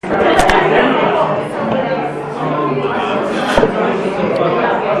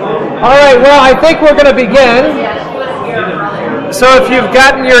All right, well, I think we're going to begin. So if you've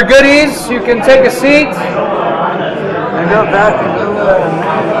gotten your goodies, you can take a seat. And go back and go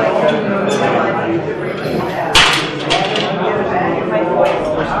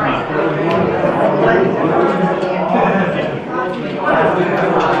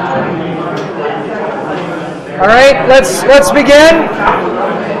All right, let's begin.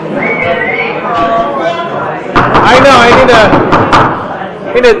 I know,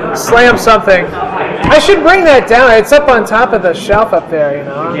 I need to slam something. I should bring that down. It's up on top of the shelf up there, you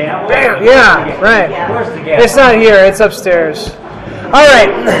know. Bam. Yeah, right. It's not here. It's upstairs. All right.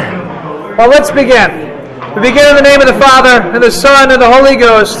 Well, let's begin. We begin in the name of the Father, and the Son, and the Holy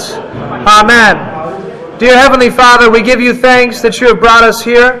Ghost. Amen. Dear Heavenly Father, we give you thanks that you have brought us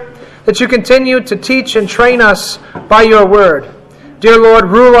here, that you continue to teach and train us by your word. Dear Lord,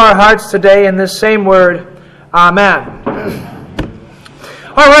 rule our hearts today in this same word. Amen.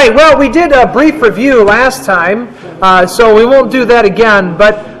 All right, well, we did a brief review last time, so we won't do that again,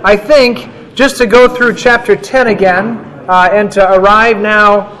 but I think just to go through chapter 10 again and to arrive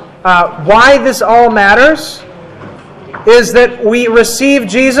now why this all matters is that we receive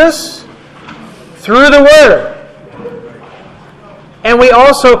Jesus through the Word. And we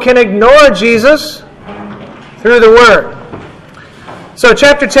also can ignore Jesus through the Word. So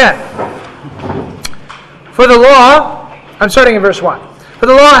chapter 10. For the law, I'm starting in verse 1. For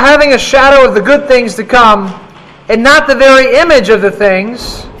the law, having a shadow of the good things to come, and not the very image of the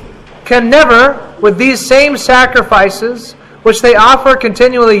things, can never, with these same sacrifices, which they offer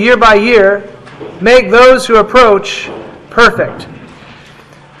continually year by year, make those who approach perfect.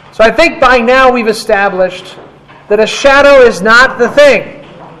 So I think by now we've established that a shadow is not the thing,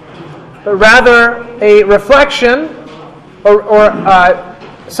 but rather a reflection, or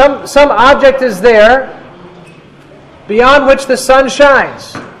some object is there beyond which the sun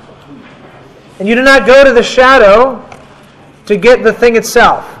shines. And you do not go to the shadow to get the thing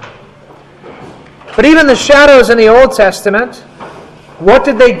itself. But even the shadows in the Old Testament, what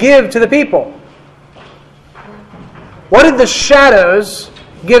did they give to the people? What did the shadows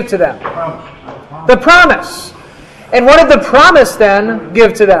give to them? The promise. And what did the promise then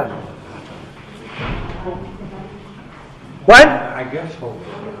give to them? What? I guess hope.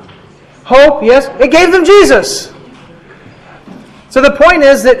 Hope, yes. It gave them Jesus. So the point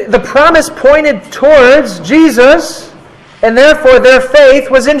is that the promise pointed towards Jesus, and therefore their faith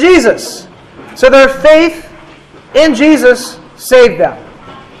was in Jesus. So their faith in Jesus saved them.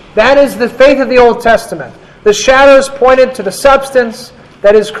 That is the faith of the Old Testament. The shadows pointed to the substance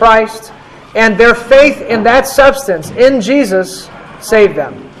that is Christ, and their faith in that substance, in Jesus, saved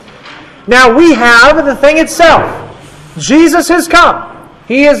them. Now we have the thing itself. Jesus has come.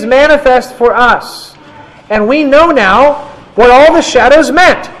 He is manifest for us. And we know now what all the shadows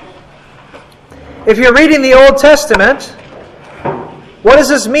meant. If you're reading the Old Testament, what does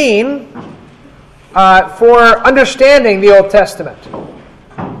this mean for understanding the Old Testament?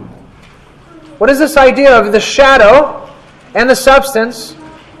 What does this idea of the shadow and the substance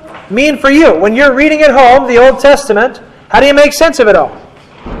mean for you? When you're reading at home the Old Testament, how do you make sense of it all?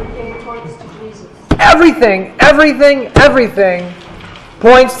 Everything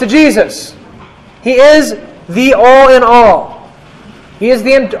points to Jesus. He is the all in all. He is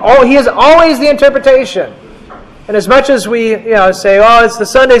always the interpretation. And as much as we say, oh, it's the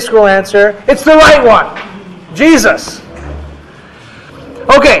Sunday school answer, it's the right one. Jesus.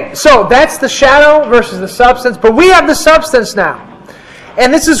 Okay, so that's the shadow versus the substance. But we have the substance now.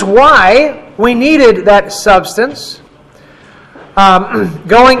 And this is why we needed that substance.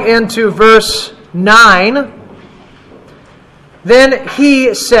 Going into verse 9. Then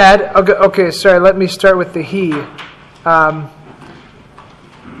he said, let me start with the he.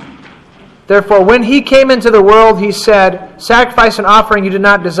 Therefore, when he came into the world, he said, sacrifice and offering you did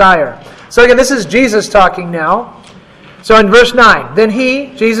not desire. So again, this is Jesus talking now. So in verse 9, then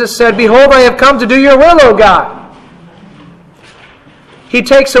he, Jesus, said, behold, I have come to do your will, O God. He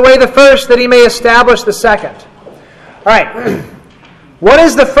takes away the first that he may establish the second. All right. What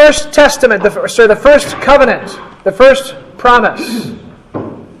is the first testament, the first covenant, the first promise?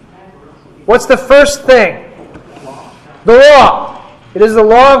 What's the first thing? The law. It is the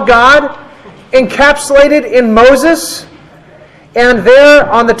law of God encapsulated in Moses and there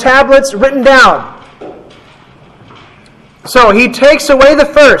on the tablets written down. So he takes away the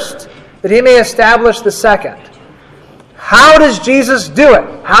first that he may establish the second. How does Jesus do it?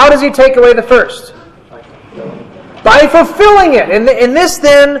 How does he take away the first? By fulfilling it. And this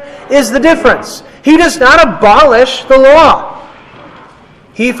then is the difference. He does not abolish the law.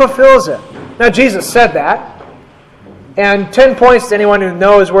 He fulfills it. Now Jesus said that. And 10 points to anyone who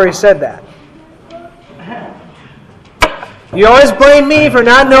knows where he said that. You always blame me for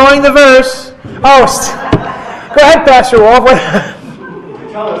not knowing the verse. Oh, go ahead, Pastor Wolf.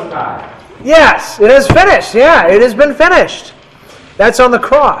 Yes, it is finished. Yeah, it has been finished. That's on the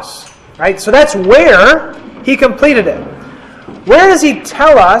cross. Right? So that's where he completed it. Where does he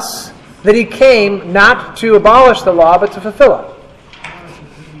tell us that he came not to abolish the law, but to fulfill it?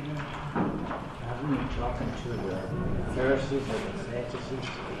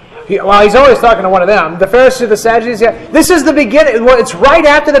 Well, he's always talking to one of them. The Pharisees, the Sadducees. Yeah. This is the beginning. Well, it's right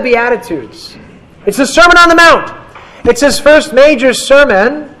after the Beatitudes. It's the Sermon on the Mount. It's his first major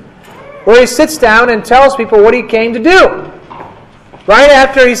sermon where he sits down and tells people what he came to do. Right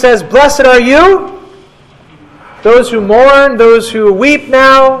after he says, "Blessed are you, those who mourn, those who weep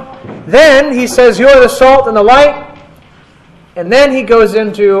now." Then he says, "You are the salt and the light." And then he goes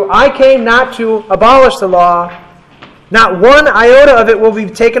into, "I came not to abolish the law. Not one iota of it will be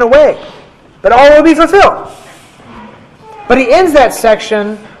taken away, but all will be fulfilled." But he ends that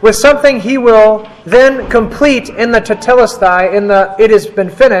section with something he will then complete in the tetelestai, in the "it has been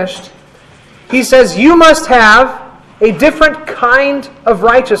finished." He says, "You must have a different kind of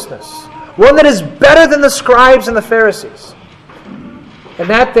righteousness, one that is better than the scribes and the Pharisees." And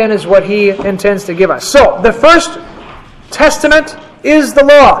that then is what he intends to give us. So, the first testament is the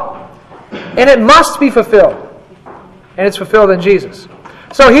law, and it must be fulfilled. And it's fulfilled in Jesus.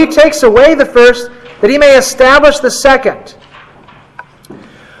 So he takes away the first that he may establish the second.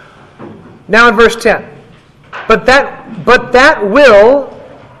 Now in verse 10. By that will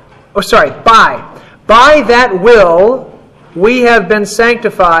we have been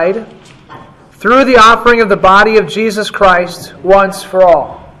sanctified through the offering of the body of Jesus Christ once for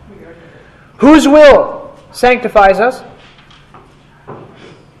all. Whose will sanctifies us?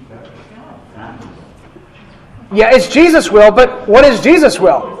 Yeah, it's Jesus' will, but what is Jesus'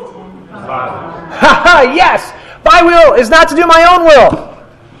 will? Yes! My will is not to do my own will,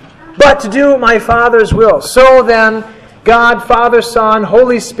 but to do my Father's will. So then, God, Father, Son,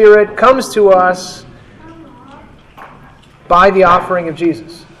 Holy Spirit comes to us by the offering of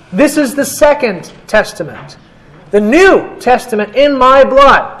Jesus. This is the second testament. The New Testament in my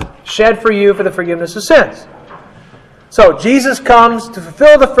blood, shed for you for the forgiveness of sins. So, Jesus comes to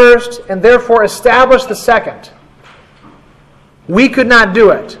fulfill the first and therefore establish the second. We could not do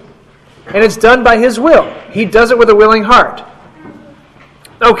it. And it's done by His will. He does it with a willing heart.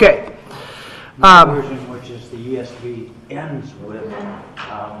 Okay. Version, which is the ESV, ends with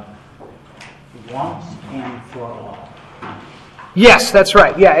once and for all. Yes, that's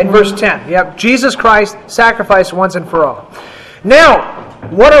right. Yeah, in verse 10. Yep. Jesus Christ sacrificed once and for all. Now,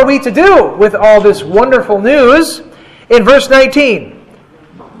 what are we to do with all this wonderful news? In verse 19.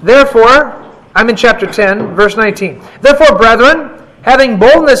 Therefore, I'm in chapter 10, verse 19. Therefore, brethren, having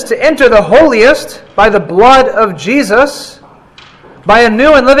boldness to enter the holiest by the blood of Jesus, by a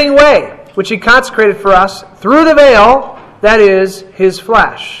new and living way, which He consecrated for us through the veil, that is, His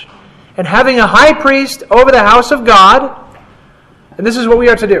flesh. And having a high priest over the house of God, and this is what we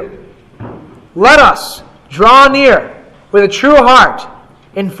are to do. Let us draw near with a true heart,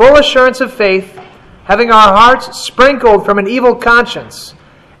 in full assurance of faith, having our hearts sprinkled from an evil conscience,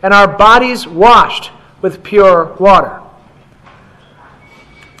 and our bodies washed with pure water.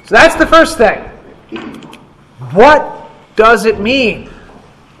 So that's the first thing. What does it mean?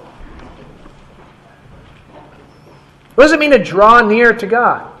 What does it mean to draw near to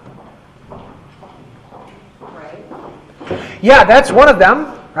God? Yeah, that's one of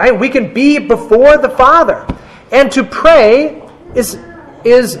them, right? We can be before the Father. And to pray is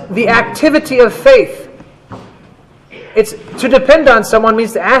the activity of faith. It's to depend on someone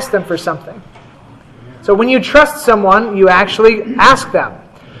means to ask them for something. So when you trust someone, you actually ask them.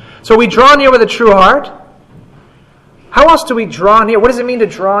 So we draw near with a true heart. How else do we draw near? What does it mean to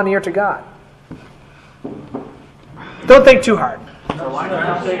draw near to God? Don't think too hard.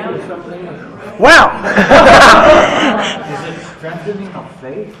 Wow. Is it strengthening of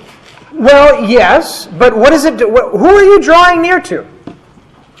faith? Well, yes, but what is it? Who are you drawing near to?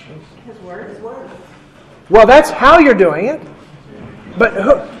 His word. Well, that's how you're doing it. But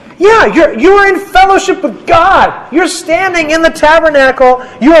you are in fellowship with God. You're standing in the tabernacle.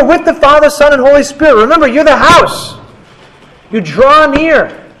 You are with the Father, Son, and Holy Spirit. Remember, you're the house. You draw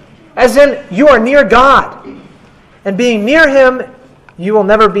near, as in you are near God. And being near Him, you will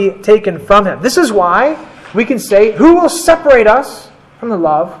never be taken from Him. This is why we can say, who will separate us from the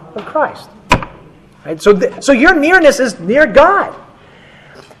love of Christ? Right? So your nearness is near God.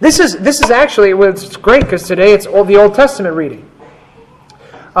 This is actually, it's great because today it's the Old Testament reading.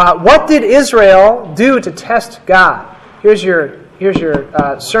 What did Israel do to test God? Here's your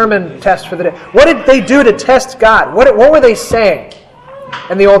sermon test for the day. What did they do to test God? What were they saying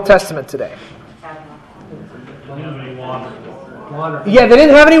in the Old Testament today? Water. Yeah, they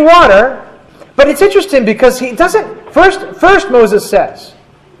didn't have any water. But it's interesting because he doesn't... First Moses says,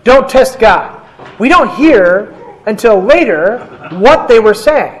 don't test God. We don't hear until later what they were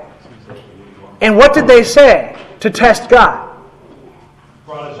saying. And what did they say to test God?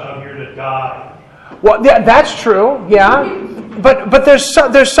 Brought us out here to die. Well, yeah, that's true, yeah. But there's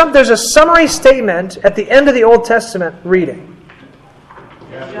a summary statement at the end of the Old Testament reading.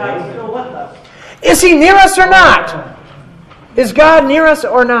 God is still with us. Is He near us or not? Is God near us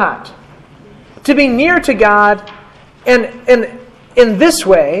or not? To be near to God, and in this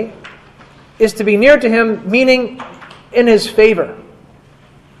way, is to be near to Him, meaning in His favor.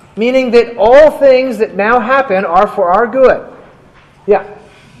 Meaning that all things that now happen are for our good. Yeah.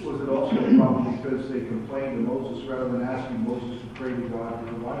 Was it also a problem because they complained to Moses rather than asking Moses to pray to God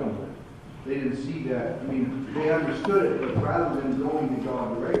to provide them? They didn't see that. I mean, they understood it, but rather than going to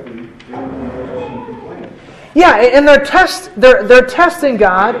God directly, they went to Moses and complained. Yeah, and their testing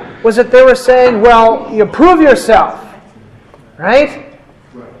God was that they were saying, well, you prove yourself. Right?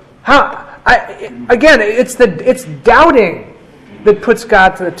 Again, it's doubting that puts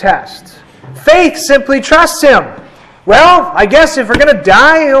God to the test. Faith simply trusts Him. Well, I guess if we're going to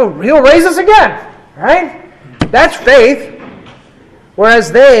die, He'll raise us again. Right? That's faith.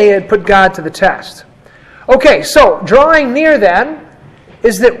 Whereas they had put God to the test. Okay, so drawing near then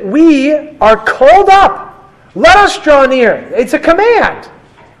is that we are called up. Let us draw near. It's a command.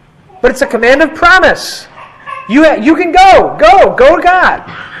 But it's a command of promise. You can go to God.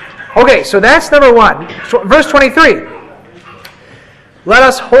 Okay, so that's number one. Verse 23. Let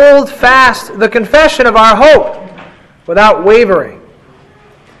us hold fast the confession of our hope without wavering.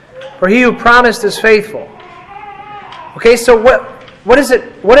 For He who promised is faithful. Okay, so what is it?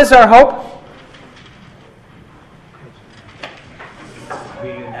 What is our hope? Be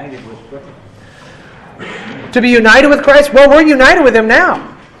united with Christ. To be united with Christ? Well, we're united with Him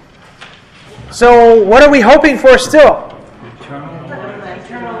now. So what are we hoping for still?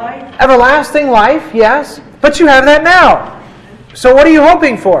 Eternal life. Everlasting life, yes. But you have that now. So what are you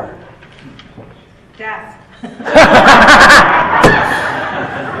hoping for? Death.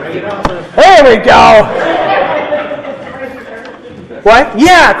 There we go. What?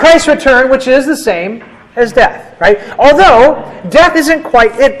 Yeah, Christ's return, which is the same as death, right? Although, death isn't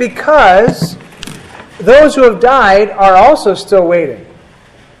quite it because those who have died are also still waiting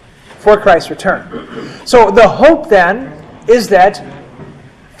for Christ's return. So the hope then is that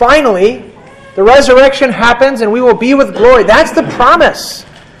finally the resurrection happens and we will be with glory. That's the promise.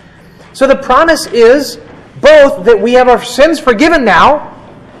 So the promise is both that we have our sins forgiven now,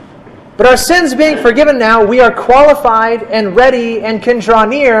 but our sins being forgiven now, we are qualified and ready and can draw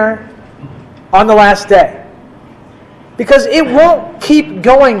near on the last day. Because it won't keep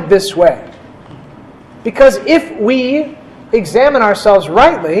going this way. Because if we examine ourselves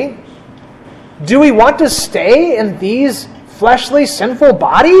rightly, do we want to stay in these fleshly, sinful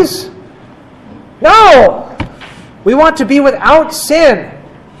bodies? No! We want to be without sin.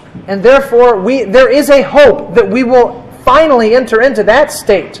 And therefore, there is a hope that we will finally enter into that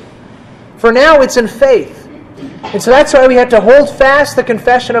state. For now, it's in faith. And so that's why we have to hold fast the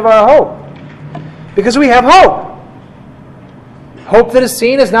confession of our hope. Because we have hope. Hope that is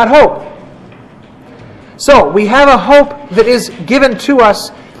seen is not hope. So, we have a hope that is given to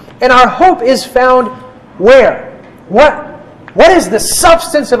us, and our hope is found where? What is the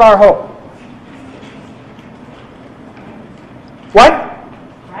substance of our hope? What?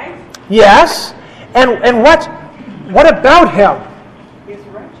 Right? Yes. And what about Him? His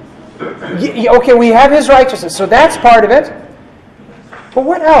righteousness. Okay, we have His righteousness, so that's part of it. But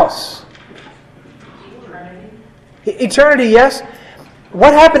what else? Eternity, yes.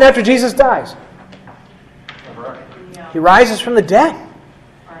 What happened after Jesus dies? He rises from the dead.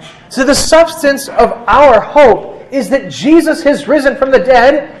 So the substance of our hope is that Jesus has risen from the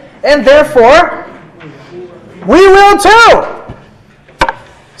dead, and therefore we will too.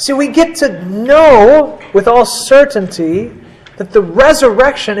 See, we get to know with all certainty that the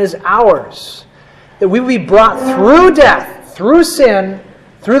resurrection is ours. That we will be brought through death, through sin,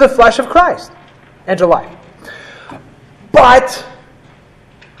 through the flesh of Christ, and to life. But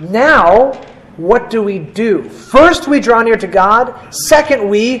now, what do we do? First, we draw near to God. Second,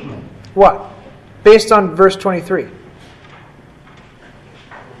 we, what? Based on verse 23.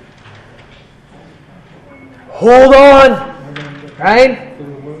 Hold on.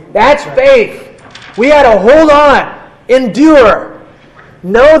 Right? That's faith. We got to hold on. Endure.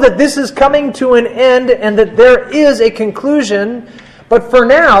 Know that this is coming to an end and that there is a conclusion, but for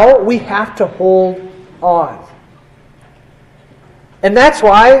now, we have to hold on. And that's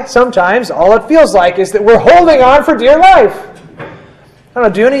why sometimes all it feels like is that we're holding on for dear life. I don't know,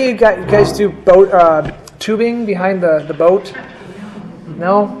 do any of you guys do boat tubing behind the boat?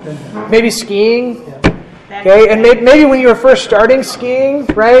 No? Maybe skiing? Okay, and maybe when you were first starting skiing,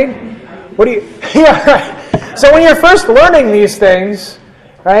 right? What do you... Yeah, right. So when you're first learning these things,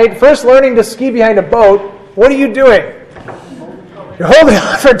 right, first learning to ski behind a boat, what are you doing? You're holding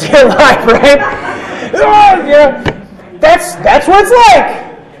on for dear life, right? Oh, yeah. That's what it's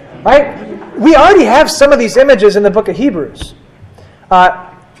like, right? We already have some of these images in the book of Hebrews.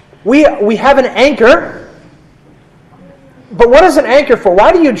 We have an anchor, but what is an anchor for?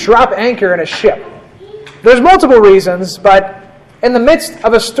 Why do you drop anchor in a ship? There's multiple reasons, but in the midst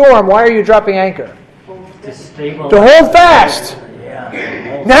of a storm, why are you dropping anchor? To hold fast.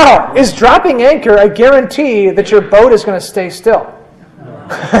 Now, is dropping anchor a guarantee that your boat is going to stay still?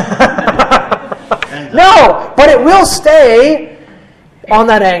 No, but it will stay on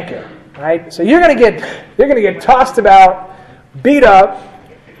that anchor, right? So you're going to get tossed about, beat up,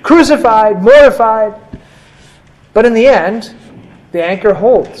 crucified, mortified, but in the end, the anchor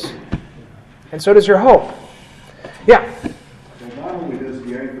holds, and so does your hope. Yeah. So not only does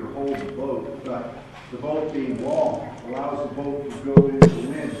the anchor hold the boat, but the boat being long allows the boat to go into the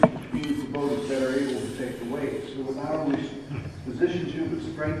wind, which means the boat is better able to take the waves. So it not only positions you, but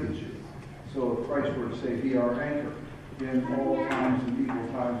strengthens you. So if Christ were to say, be our anchor in all times and evil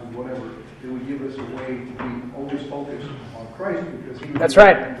times and whatever, it would give us a way to be always focused on Christ because He That's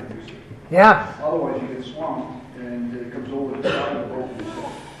right. Yeah. Otherwise you get swamped and it comes over the side of the boat.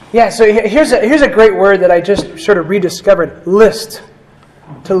 Yeah, so here's a great word that I just sort of rediscovered. List.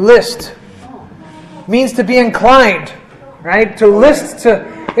 To list means to be inclined, right? To list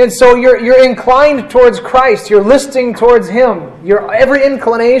to... And so you're inclined towards Christ. You're listing towards Him. Your every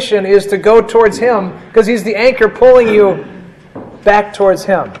inclination is to go towards Him because He's the anchor pulling you back towards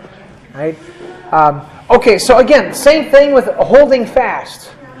Him. Right? Okay, so again, same thing with holding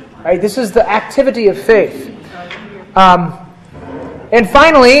fast. Right? This is the activity of faith. And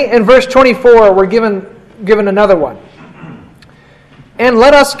finally, in verse 24, we're given another one. And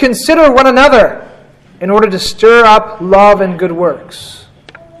let us consider one another in order to stir up love and good works.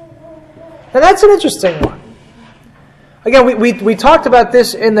 Now that's an interesting one. Again, we talked about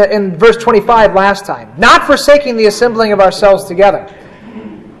this in verse 25 last time. Not forsaking the assembling of ourselves together.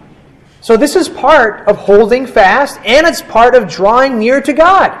 So this is part of holding fast, and it's part of drawing near to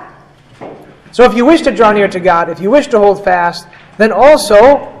God. So if you wish to draw near to God, if you wish to hold fast, then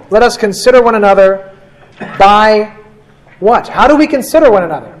also let us consider one another by what? How do we consider one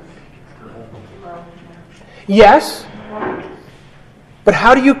another? Yes. But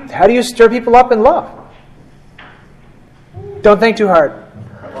how do you stir people up in love? Don't think too hard.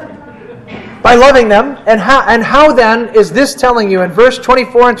 By loving them, and how then is this telling you in verse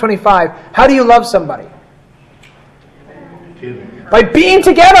 24 and 25? How do you love somebody? By being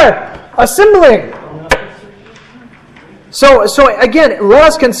together, assembling. So again, let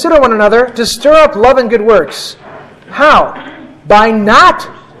us consider one another to stir up love and good works. How? By not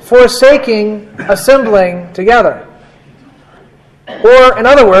forsaking assembling together. Or, in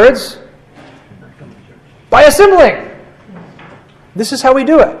other words, by assembling. This is how we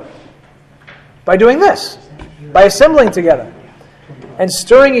do it. By doing this. By assembling together. And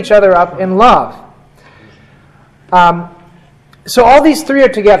stirring each other up in love. So all these three are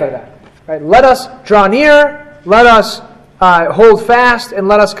together then. Right? Let us draw near, let us hold fast, and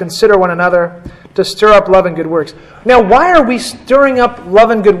let us consider one another to stir up love and good works. Now, why are we stirring up love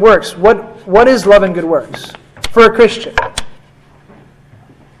and good works? What is love and good works for a Christian?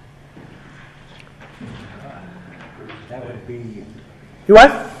 You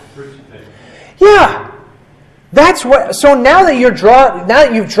what? Yeah. That's what. So now that you've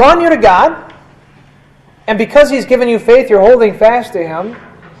drawn near to God, and because He's given you faith, you're holding fast to Him.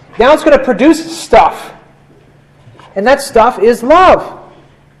 Now it's going to produce stuff, and that stuff is love.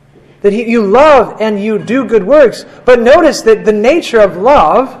 That you love and you do good works. But notice that the nature of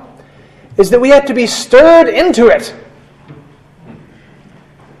love is that we have to be stirred into it,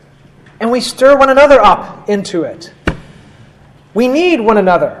 and we stir one another up into it. We need one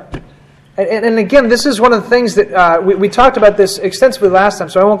another. And again, this is one of the things that we talked about this extensively last time,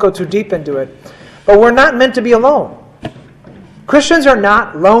 so I won't go too deep into it. But we're not meant to be alone. Christians are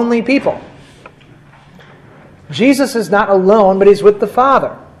not lonely people. Jesus is not alone, but He's with the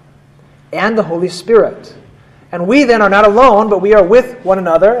Father and the Holy Spirit. And we then are not alone, but we are with one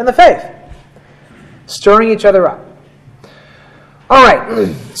another in the faith, stirring each other up. All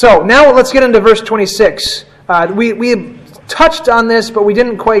right, so now let's get into verse 26. We touched on this, but we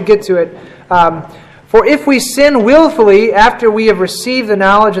didn't quite get to it. For if we sin willfully after we have received the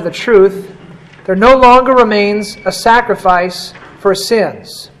knowledge of the truth, there no longer remains a sacrifice for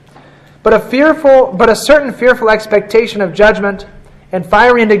sins, but a certain fearful expectation of judgment and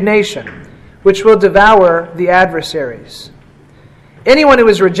fiery indignation, which will devour the adversaries. Anyone who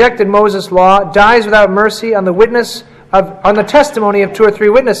has rejected Moses' law dies without mercy on the testimony of 2 or 3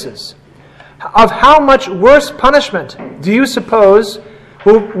 witnesses. Of how much worse punishment do you suppose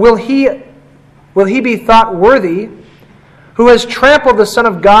will he be thought worthy, who has trampled the Son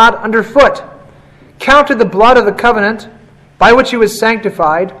of God underfoot, counted the blood of the covenant by which he was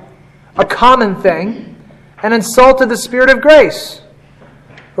sanctified a common thing, and insulted the Spirit of grace?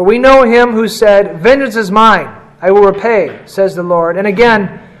 For we know him who said, "Vengeance is mine, I will repay, says the Lord." And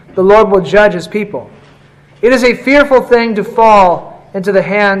again, the Lord will judge his people. It is a fearful thing to fall into the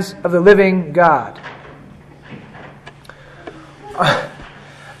hands of the living God.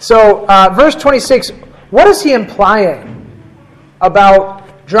 So, verse 26, what is he implying about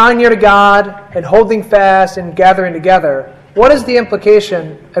drawing near to God and holding fast and gathering together? What is the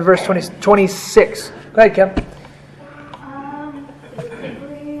implication at verse 26? Go ahead, Kim.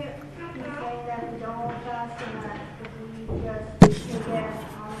 Basically, he's saying that we don't hold fast and that if we just take it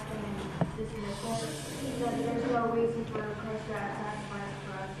honestly and dismiss it, that there's no reason for Christ to sacrifice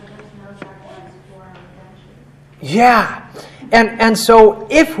for us, that there's no sacrifice for our redemption. Yeah. And so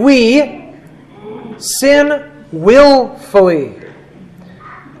if we sin willfully,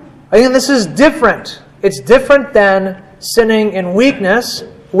 again, this is different. It's different than sinning in weakness,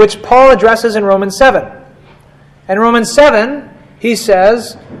 which Paul addresses in Romans 7. In Romans 7, he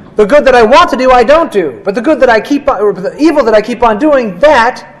says, the good that I want to do, I don't do. But the good that I keep on, or the evil that I keep on doing,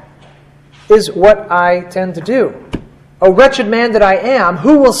 that is what I tend to do. O wretched man that I am,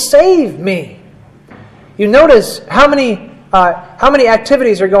 who will save me? You notice how many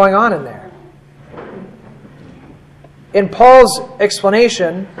activities are going on in there. In Paul's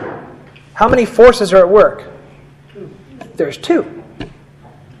explanation, how many forces are at work? There's 2.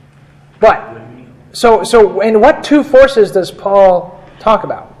 But, and what 2 forces does Paul talk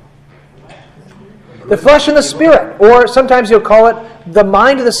about? The flesh and the spirit, or sometimes he'll call it the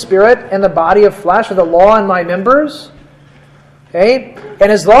mind of the spirit and the body of flesh, or the law in my members. Okay?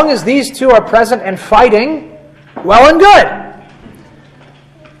 And as long as these 2 are present and fighting, well and good.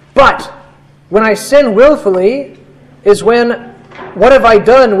 But when I sin willfully is when, what have I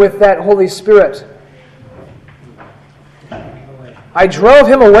done with that Holy Spirit? I drove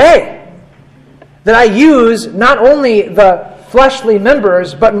him away. That I use not only the fleshly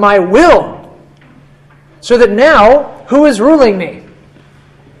members, but my will. So that now, who is ruling me?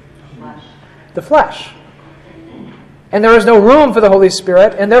 The flesh. And there is no room for the Holy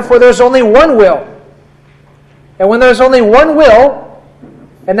Spirit, and therefore there's only one will. And when there's only one will,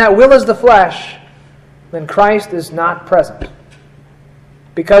 and that will is the flesh, then Christ is not present.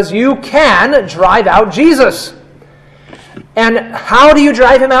 Because you can drive out Jesus. And how do you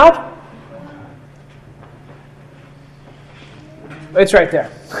drive him out? It's right there.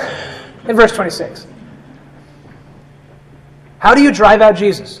 In verse 26. How do you drive out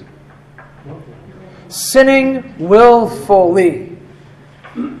Jesus? Sinning willfully.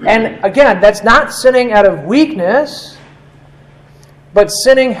 And again, that's not sinning out of weakness, but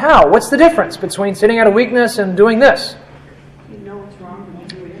sinning how? What's the difference between sinning out of weakness and doing this? You know it's wrong, and you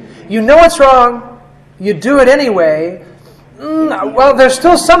do it anyway. You know it's wrong, you do it anyway. Well, there's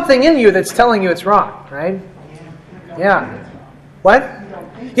still something in you that's telling you it's wrong, right? Yeah. What?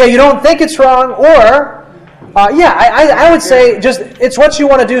 Yeah, you don't think it's wrong, or, I would say just it's what you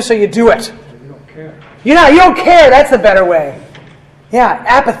want to do, so you do it. You don't care. You don't care, that's the better way. Yeah,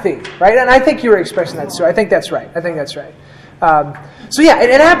 apathy, right? And I think you were expressing that, Sue. I think that's right. And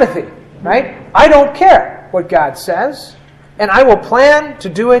apathy, right? I don't care what God says, and I will plan to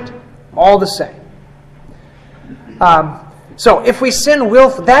do it all the same. So if we sin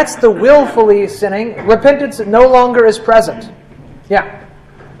willfully, that's the willfully sinning. Repentance no longer is present. Yeah.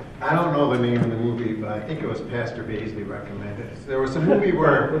 I don't know the name of the movie, but I think it was Pastor Baisley recommended it. There was a movie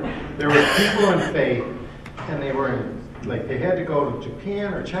where there were people in faith, and they were they had to go to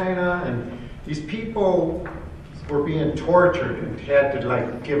Japan or China, and these people were being tortured and had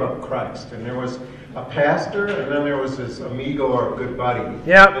to give up Christ. And there was a pastor, and then there was this amigo or good buddy.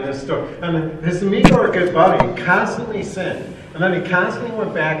 Yeah. In this story. And this amigo or good buddy constantly sinned. And then he constantly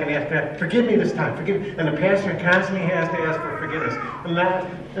went back and asked, "Forgive me this time, forgive me." And the pastor constantly has to ask for forgiveness. And that,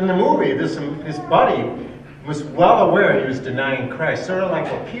 in the movie, his buddy was well aware he was denying Christ, sort of like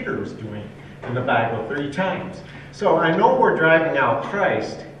what Peter was doing in the Bible 3 times. So I know we're driving out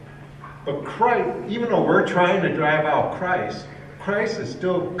Christ, but Christ, even though we're trying to drive out Christ, Christ is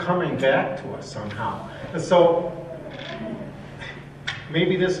still coming back to us somehow. And so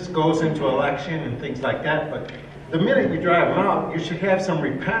maybe this goes into election and things like that, but the minute you drive them out, you should have some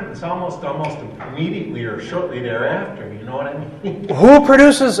repentance almost immediately or shortly thereafter. You know what I mean? Who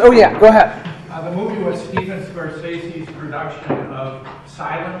produces? Oh yeah, go ahead. The movie was Steven Scorsese's production of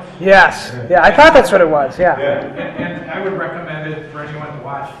Silence. Yes. Yeah, I thought that's what it was. Yeah. And I would recommend it for anyone to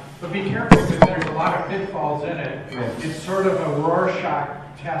watch. But be careful because there's a lot of pitfalls in it. It's sort of a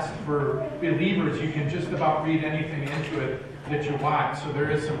Rorschach test for believers. You can just about read anything into it that you want, so there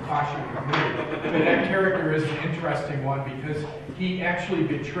is some caution from me. But that character is an interesting one because he actually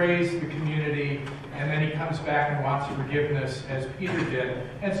betrays the community and then he comes back and wants forgiveness as Peter did.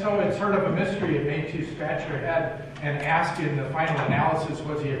 And so it's sort of a mystery. It makes you scratch your head and ask in the final analysis,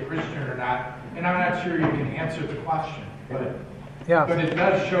 was he a Christian or not? And I'm not sure you can answer the question. But it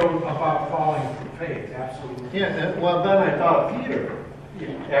does show about falling from faith, absolutely. Yeah, well then I thought of Peter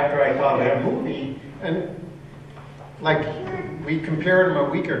after I thought of that movie, and like we compared him a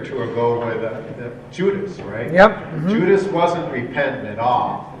week or two ago with Judas, right? Yep. Mm-hmm. Judas wasn't repentant at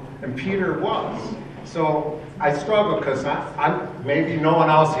all, and Peter was. So I struggle because I maybe no one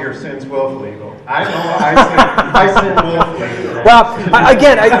else here sins willfully, though. I know I sin willfully. Well,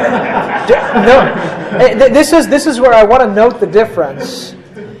 again, this is where I want to note the difference.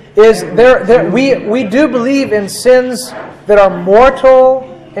 Is we do believe in sins that are mortal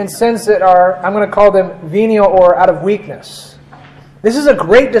and sins that are, I'm going to call them venial or out of weakness. This is a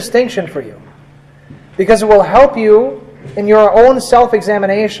great distinction for you because it will help you in your own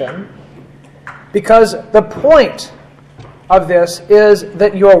self-examination, because the point of this is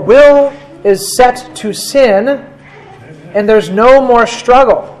that your will is set to sin and there's no more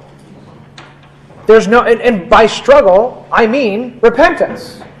struggle. There's no, and by struggle, I mean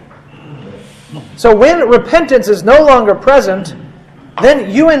repentance. So when repentance is no longer present,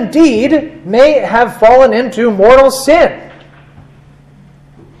 then you indeed may have fallen into mortal sin.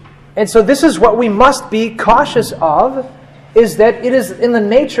 And so this is what we must be cautious of, is that it is in the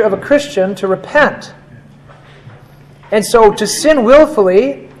nature of a Christian to repent. And so to sin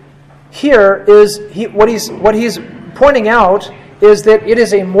willfully here is what he's pointing out is that it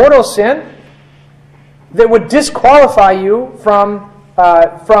is a mortal sin that would disqualify you from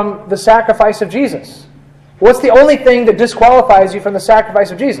the sacrifice of Jesus. What's the only thing that disqualifies you from the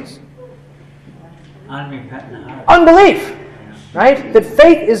sacrifice of Jesus? Unrepentant heart. Unbelief, right? That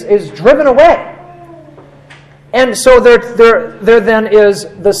faith is driven away. And so there then is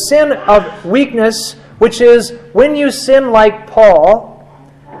the sin of weakness, which is when you sin like Paul,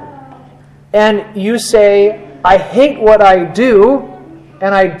 and you say, I hate what I do,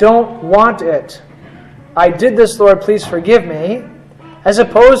 and I don't want it. I did this, Lord, please forgive me. As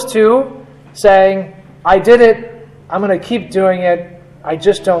opposed to saying, I did it, I'm going to keep doing it, I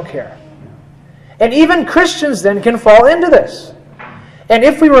just don't care. And even Christians then can fall into this. And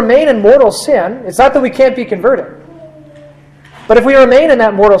if we remain in mortal sin, it's not that we can't be converted. But if we remain in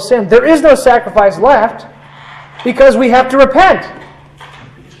that mortal sin, there is no sacrifice left because we have to repent.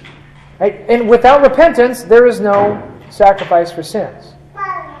 Right? And without repentance, there is no sacrifice for sins.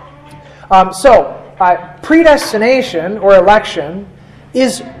 Predestination or election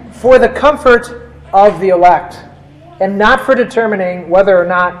is for the comfort of the elect and not for determining whether or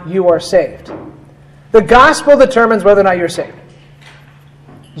not you are saved. The gospel determines whether or not you're saved.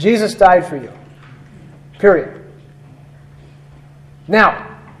 Jesus died for you. Period.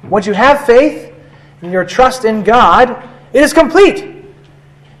 Now, once you have faith and your trust in God, it is complete.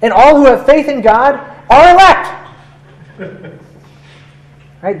 And all who have faith in God are elect.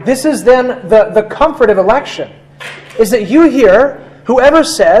 Right? This is then the comfort of election, is that you hear whoever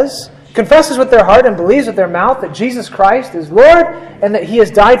confesses with their heart and believes with their mouth that Jesus Christ is Lord and that He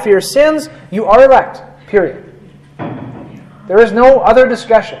has died for your sins, you are elect. Period. There is no other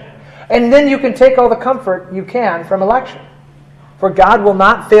discussion. And then you can take all the comfort you can from election. For God will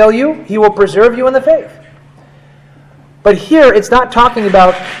not fail you. He will preserve you in the faith. But here it's not talking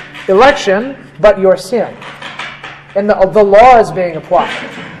about election, but your sin. And the law is being applied.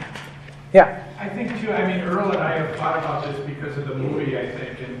 Yeah. I think too, Earl and I have thought about this because of the movie, I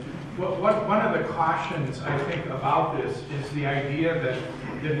think. And one of the cautions, I think, about this is the idea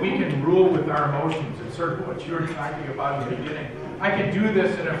that we can rule with our emotions. It's sort of what you were talking about in the beginning. I can do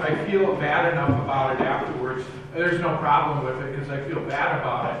this, and if I feel bad enough about it afterwards, there's no problem with it because I feel bad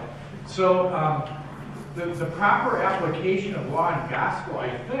about it. So the proper application of law and gospel,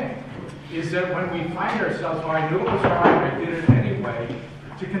 I think, is that when we find ourselves, well, I knew it was wrong, I did it anyway,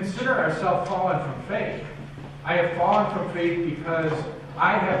 to consider ourselves fallen from faith I have fallen from faith because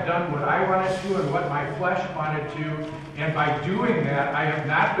I have done what I wanted to and what my flesh wanted to, and by doing that, I have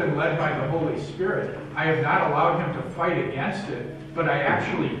not been led by the Holy Spirit. I have not allowed him to fight against it, but I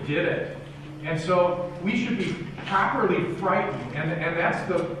actually did it. And so we should be properly frightened, and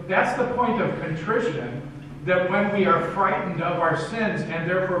that's the point of contrition, that when we are frightened of our sins, and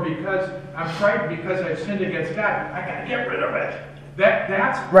therefore because I'm frightened because I've sinned against God, I got to get rid of it.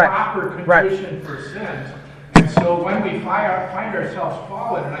 That's proper contrition for sins. And so when we find ourselves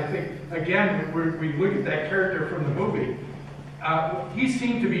fallen, and I think, again, we look at that character from the movie, he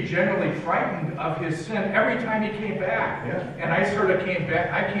seemed to be generally frightened of his sin every time he came back. Yeah. And I sort of came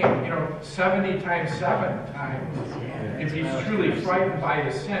back, I came, 70 times 7 times, if he's truly frightened by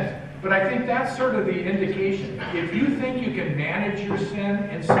his sins. But I think that's sort of the indication. If you think you can manage your sin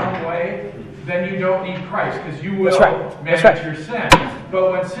in some way, then you don't need Christ, because you will manage your sin.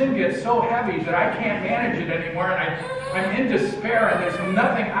 But when sin gets so heavy that I can't manage it anymore, and I'm in despair, and there's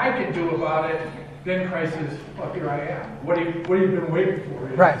nothing I can do about it, then Christ says, "Well, here I am. What have you been waiting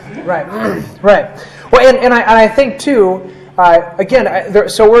for?" Right. Well, and I think too.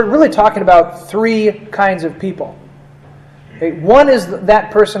 So we're really talking about 3 kinds of people. Okay? One is that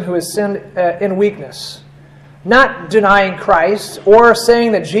person who has sinned in weakness, not denying Christ or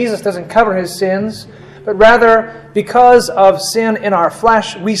saying that Jesus doesn't cover his sins, but rather because of sin in our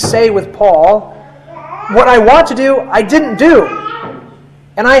flesh, we say with Paul, "What I want to do, I didn't do,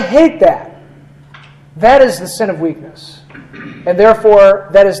 and I hate that." That is the sin of weakness. And therefore,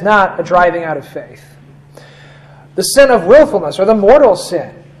 that is not a driving out of faith. The sin of willfulness, or the mortal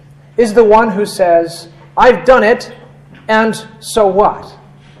sin, is the one who says, "I've done it, and so what?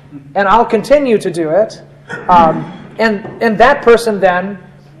 And I'll continue to do it." And that person then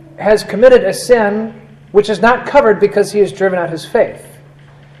has committed a sin which is not covered because he has driven out his faith.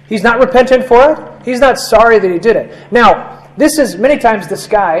 He's not repentant for it. He's not sorry that he did it. Now, this is many times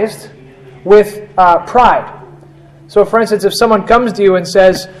disguised with pride. So, for instance, if someone comes to you and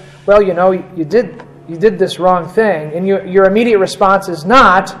says, "Well, you did this wrong thing," and your immediate response is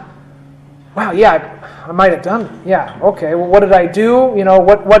not, "Wow, yeah, I might have done it. Yeah, okay. Well, what did I do?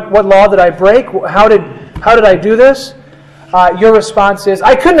 What law did I break? How did I do this?" Your response is,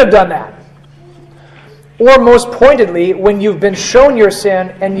 "I couldn't have done that." Or most pointedly, when you've been shown your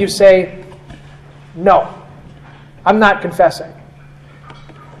sin and you say, "No, I'm not confessing."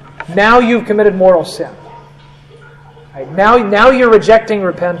 Now you've committed mortal sin. Right? Now you're rejecting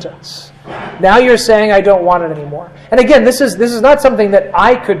repentance. Now you're saying, "I don't want it anymore." And again, this is not something that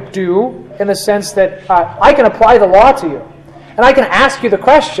I could do in the sense that I can apply the law to you, and I can ask you the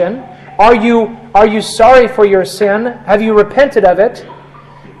question: Are you sorry for your sin? Have you repented of it?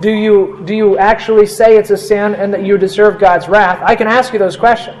 Do you actually say it's a sin and that you deserve God's wrath? I can ask you those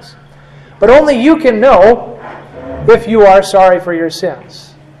questions, but only you can know if you are sorry for your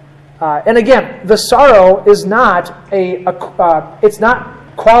sins. And again, the sorrow is not it's not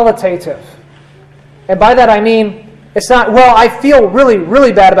qualitative. And by that I mean, it's not, "Well, I feel really,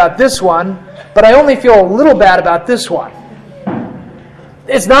 really bad about this one, but I only feel a little bad about this one."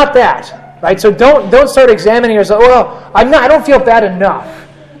 It's not that, right? So don't start examining yourself. "Well, I don't feel bad enough."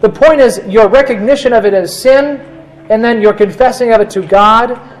 The point is your recognition of it as sin, and then your confessing of it to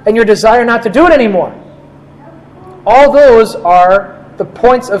God, and your desire not to do it anymore. All those are the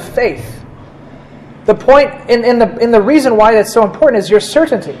points of faith. The point in the reason why that's so important is your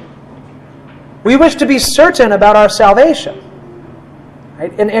certainty. We wish to be certain about our salvation,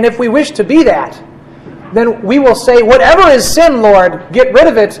 right? And if we wish to be that, then we will say, "Whatever is sin, Lord, get rid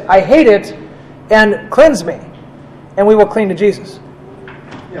of it. I hate it, and cleanse me." And we will cling to Jesus.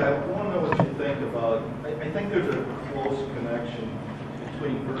 Yeah, I want to know what you think about. I think there's a close connection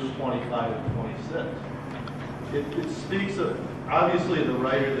between verse 25 and 26. It speaks of, obviously, the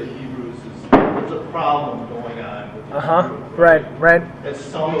writer of the Hebrews there's a problem going on with this group, right. As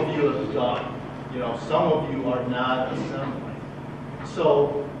some of you have done. Some of you are not assembling.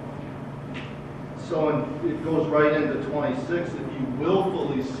 So it goes right into 26. If you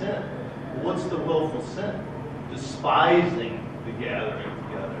willfully sin, what's the willful sin? Despising the gathering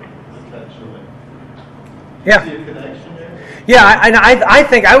together, potentially. Yeah. See a connection there? Yeah, I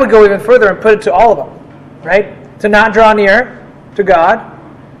think I would go even further and put it to all of them, right? To not draw near to God,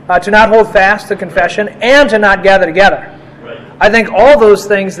 to not hold fast to confession, and to not gather together. Right. I think all those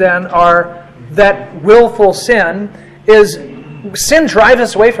things then are that willful sin is sin drives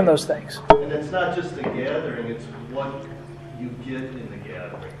us away from those things. And it's not just the gathering, it's what you get in the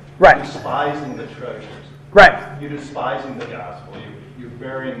gathering. Right. You're despising the treasures. Right. You're despising the gospel. You're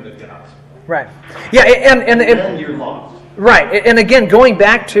burying the gospel. Right. Yeah, and then you're lost. Right, and again, going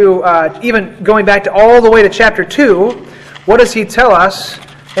back to all the way to chapter 2, what does he tell us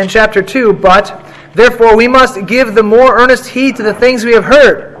in chapter 2? But, therefore, we must give the more earnest heed to the things we have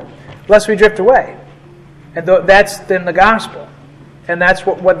heard, lest we drift away. And that's then the gospel. And that's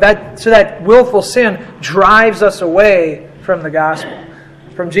so that willful sin drives us away from the gospel,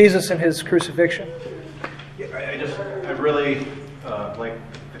 from Jesus and his crucifixion. I really like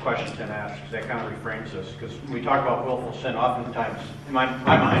the question Tim asked, because that kind of reframes this. Because when we talk about willful sin, oftentimes, in my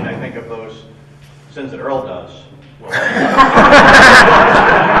mind, I think of those sins that Earl does.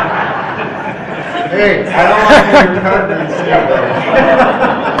 Hey, I don't want to hear your partner say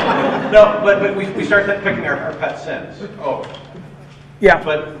that. No, but we start picking our pet sins. Oh. Yeah.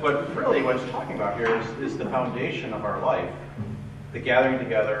 But really what it's talking about here is the foundation of our life, the gathering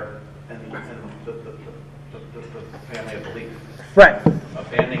together and the family of belief. Right.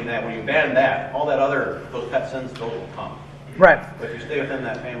 Abandoning that, when you abandon that, all that those pet sins, those will come. Right. But if you stay within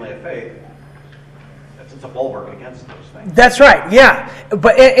that family of faith, it's a bulwark against those things. That's right, yeah.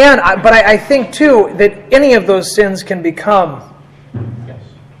 But I think, too, that any of those sins can become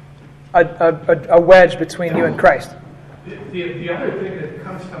a wedge between you and Christ. The other thing that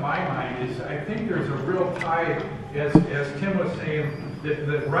comes to my mind is I think there's a real tie, as Tim was saying,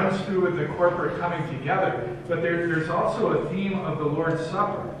 that runs through with the corporate coming together. But there's also a theme of the Lord's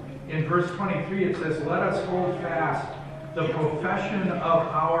Supper. In verse 23 it says, "Let us hold fast the profession of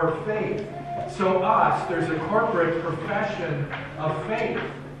our faith." So there's a corporate profession of faith.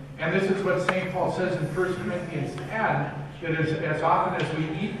 And this is what St. Paul says in 1 Corinthians 10, that as often as we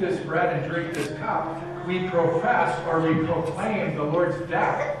eat this bread and drink this cup, we profess or we proclaim the Lord's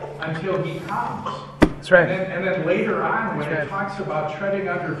death until he comes. That's right. And then later on, when it talks about treading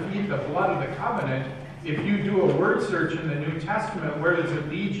under feet the blood of the covenant, if you do a word search in the New Testament, where does it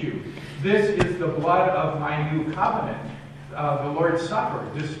lead you? This is the blood of my new covenant, the Lord's Supper,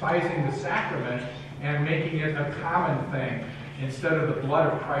 despising the sacrament and making it a common thing instead of the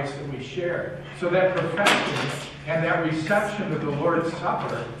blood of Christ that we share. So that profession and that reception of the Lord's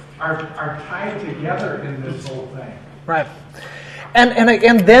Supper are tied together in this whole thing. Right.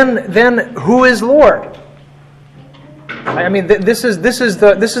 And then who is Lord? I mean, this is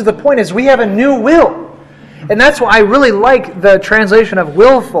the point, is we have a new will. And that's why I really like the translation of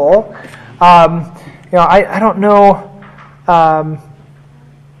willful. I don't know.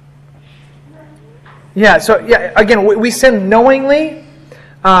 Again, we sin knowingly.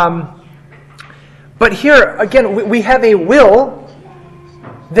 But here, again, we have a will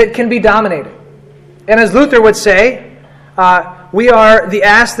that can be dominated. And as Luther would say, we are the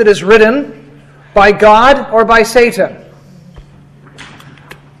ass that is ridden by God or by Satan.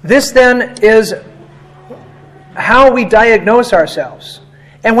 This then is how we diagnose ourselves.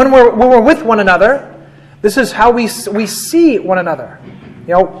 And when we're with one another, this is how we see one another.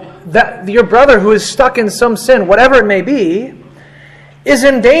 You know, that your brother who is stuck in some sin, whatever it may be, is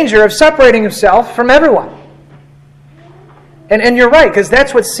in danger of separating himself from everyone. And you're right, because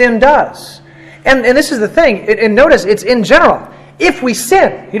that's what sin does. And this is the thing, and notice it's in general. If we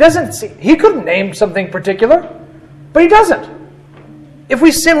sin, he couldn't name something particular, but he doesn't. If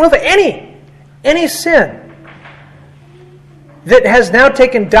we sin with any sin that has now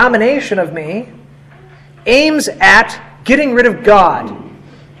taken domination of me, aims at getting rid of God.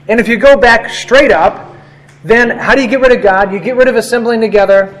 And if you go back straight up, then how do you get rid of God? You get rid of assembling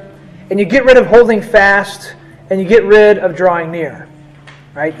together, and you get rid of holding fast, and you get rid of drawing near.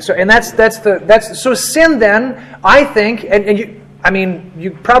 Right? So, and that's so sin then, I think, and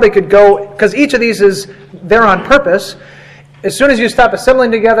you probably could go, because each of these is there on purpose. As soon as you stop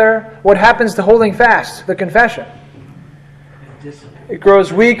assembling together, what happens to holding fast? The confession. It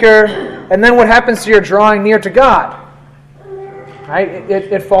grows weaker, and then what happens to your drawing near to God? Right?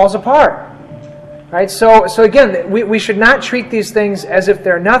 It falls apart. Right? So again, we should not treat these things as if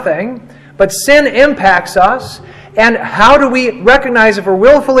they're nothing, but sin impacts us. And how do we recognize if we're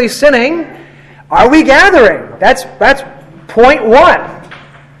willfully sinning? Are we gathering? That's point one.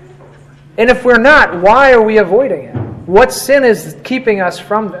 And if we're not, why are we avoiding it? What sin is keeping us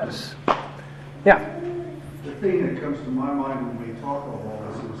from this? Yeah. The thing that comes to my mind when we talk about all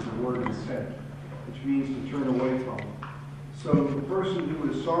this is the word intent, which means to turn away from. So the person who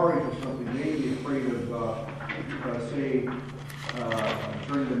is sorry for something may be afraid of,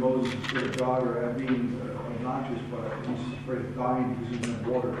 turning to Moses instead of God, or being obnoxious, but he's afraid of dying because he's in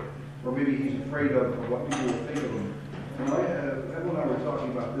water. Or maybe he's afraid of what people will think of him. And Emmanuel and I were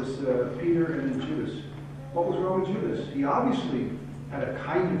talking about this, Peter and Judas. What was wrong with Judas? He obviously had a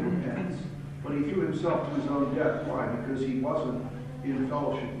kind of repentance, but he threw himself to his own death. Why? Because he wasn't in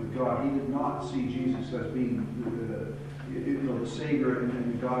fellowship with God. He did not see Jesus as being the Savior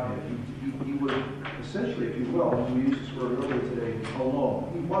and the Godhead. He was essentially, if you will, and we used this word earlier today,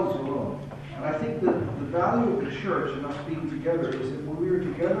 alone. He was alone. And I think that the value of the church and us being together is that when we are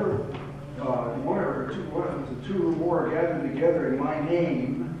together, two or more are gathered together in my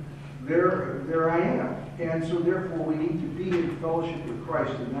name, there I am. And so therefore we need to be in fellowship with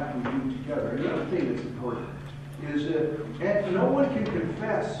Christ, and that we do together. And the other thing that's important is that and no one can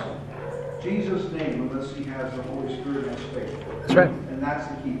confess Jesus' name unless he has the Holy Spirit and has faith. That's right. And that's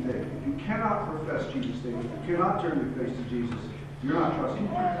the key thing. If you cannot profess Jesus' name, if you cannot turn your face to Jesus, you're not trusting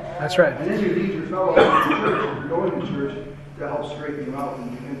him. That's right. And then you need your fellows in the church, if you're going to church, to help straighten you out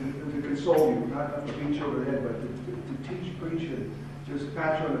and to console you, not to beat you over the head, but to teach, preach, and just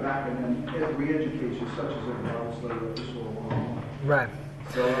pat you on the back and then re-educate you, such as a Bible study like this will along. Right.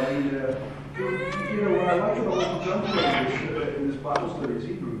 So, I mean, what I like about what you've done today in this Bible study is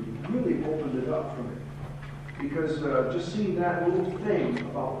Hebrew. You really opened it up for me. Because just seeing that little thing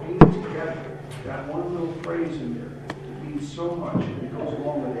about being together, that one little phrase in there, it means so much. And it goes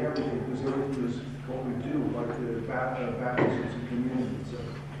along with everything, because everything is what we do, like the baptisms and communion, etc.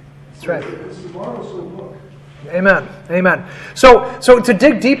 That's right. It's a marvelous little book. Amen. Amen. So to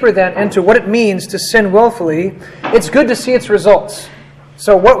dig deeper then into what it means to sin willfully, it's good to see its results.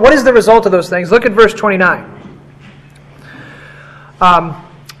 So what is the result of those things? Look at verse 29.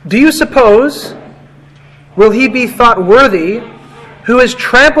 Do you suppose, will he be thought worthy who has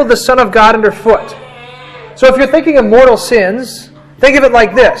trampled the Son of God underfoot? So if you're thinking of mortal sins, think of it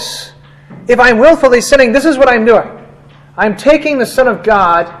like this. If I'm willfully sinning, this is what I'm doing. I'm taking the Son of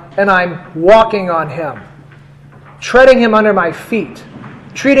God and I'm walking on him, treading him under my feet,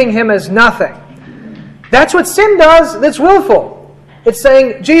 treating him as nothing. That's what sin does. That's willful. It's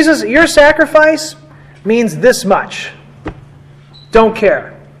saying, Jesus, your sacrifice means this much. Don't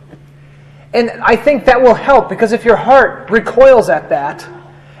care. And I think that will help, because if your heart recoils at that,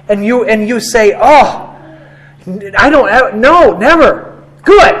 and you say, oh, no, never.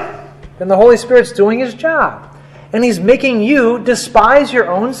 Good. Then the Holy Spirit's doing his job. And he's making you despise your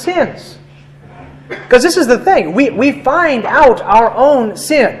own sins. Because this is the thing. We find out our own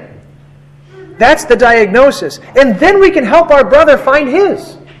sin. That's the diagnosis. And then we can help our brother find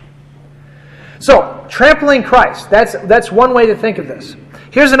his. So, trampling Christ. That's one way to think of this.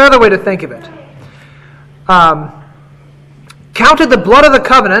 Here's another way to think of it. Counted the blood of the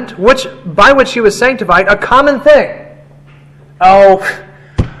covenant, by which he was sanctified, a common thing. Oh,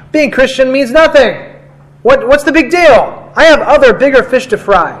 being Christian means nothing. What's the big deal? I have other bigger fish to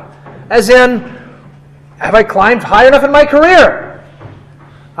fry. As in, have I climbed high enough in my career?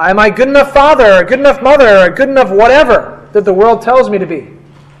 Am I a good enough father, a good enough mother, a good enough whatever that the world tells me to be?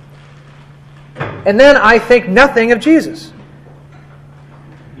 And then I think nothing of Jesus.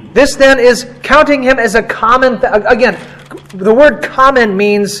 This then is counting him as a common again, the word common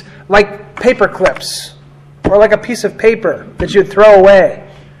means like paper clips or like a piece of paper that you'd throw away.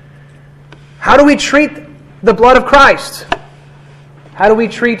 How do we treat the blood of Christ? How do we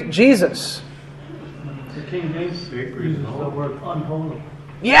treat Jesus? The King James uses the word unholy.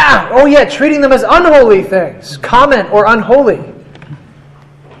 Yeah, oh yeah, treating them as unholy things. Common or unholy.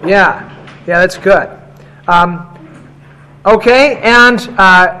 Yeah, that's good. Okay,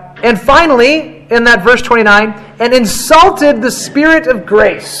 and finally, in that verse 29, and insulted the Spirit of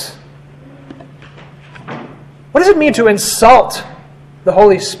grace. What does it mean to insult the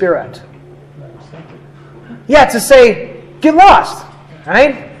Holy Spirit? Yeah, to say, get lost,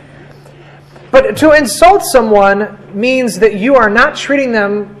 right? But to insult someone means that you are not treating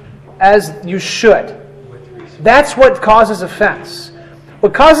them as you should. That's what causes offense.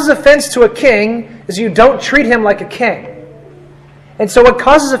 What causes offense to a king is you don't treat him like a king. And so what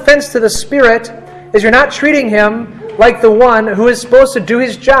causes offense to the Spirit is you're not treating him like the one who is supposed to do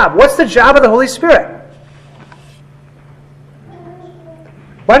his job. What's the job of the Holy Spirit?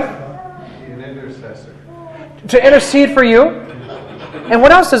 What? An intercessor. To intercede for you. And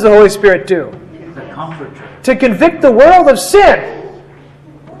what else does the Holy Spirit do? The comforter. To convict the world of sin.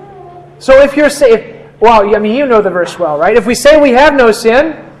 So if you're saying, well, I mean, you know the verse well, right? If we say we have no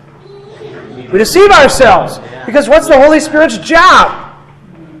sin, we deceive ourselves. Because what's the Holy Spirit's job?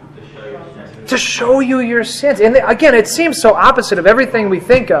 To show you your sins. And again, it seems so opposite of everything we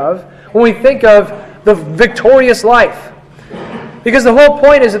think of when we think of the victorious life. Because the whole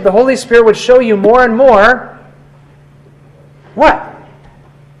point is that the Holy Spirit would show you more and more what?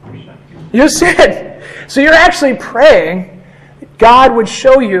 Your sin. So you're actually praying that God would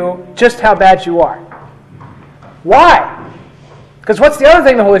show you just how bad you are. Why? Because what's the other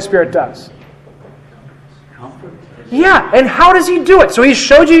thing the Holy Spirit does? Yeah, and how does he do it? So he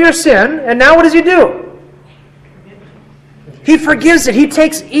showed you your sin, and now what does he do? He forgives it. He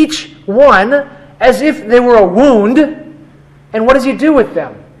takes each one as if they were a wound. And what does he do with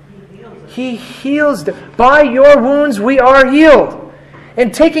them? He heals them. By your wounds we are healed.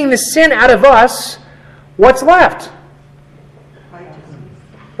 And taking the sin out of us, what's left?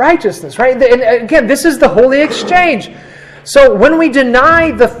 Righteousness, right? And again, this is the holy exchange. So when we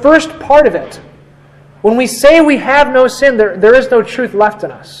deny the first part of it, when we say we have no sin, there is no truth left in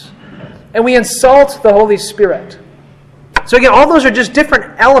us. And we insult the Holy Spirit. So again, all those are just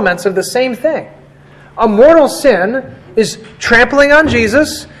different elements of the same thing. A mortal sin is trampling on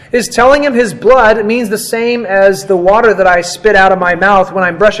Jesus, is telling him his blood means the same as the water that I spit out of my mouth when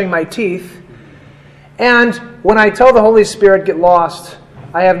I'm brushing my teeth. And when I tell the Holy Spirit, get lost,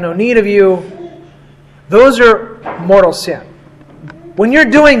 I have no need of you, those are mortal sin. When you're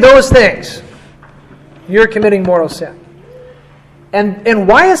doing those things, you're committing mortal sin. And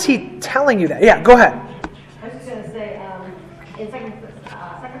why is he telling you that? Yeah, go ahead. I was just going to say, in Second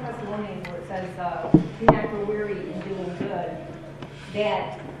Thessalonians, where it says, do not grow weary in doing good,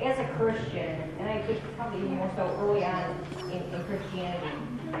 that as a Christian, and I think probably more so early on in Christianity,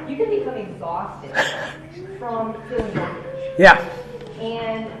 you can become exhausted from feeling good. Yeah.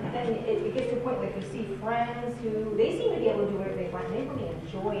 And then it gets to a point like you see friends who, they seem to be able to do whatever they want, and they really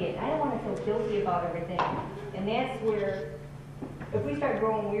enjoy it. I don't want to feel guilty about everything. And that's where, if we start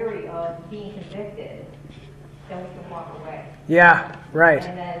growing weary of being convicted, then we can walk away. Yeah, right.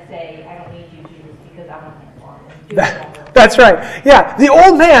 And then say, I don't need you, Jesus, because I'm not going to follow. That's right. Yeah, the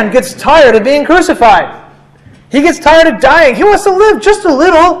old man gets tired of being crucified. He gets tired of dying. He wants to live just a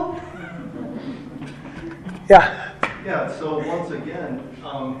little. Yeah. Yeah, so once again,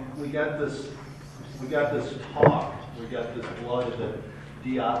 we got this talk, we got this blood of the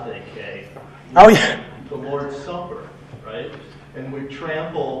diatheke. Oh, yeah. The Lord's Supper, right? And we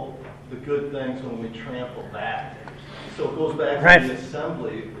trample the good things when we trample back. So it goes back to the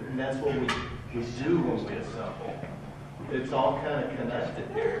assembly, and that's what we do when we assemble. It's all kind of connected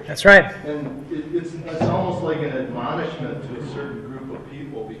here. That's right. And it's almost like an admonishment to a certain group of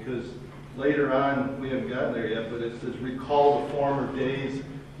people, because later on, we haven't gotten there yet, but it says, recall the former days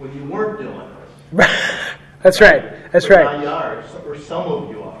when you weren't doing this. That's right. That's right. Now you are, or some of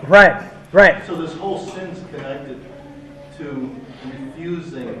you are. Right. Right. So this whole sin's connected to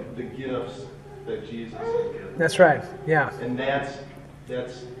refusing the gifts that Jesus has given. That's right. Yeah. And that's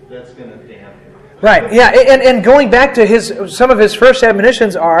going to damn you. Right. Yeah. And going back to some of his first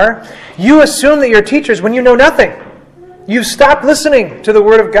admonitions are, you assume that you're teachers when you know nothing. You've stopped listening to the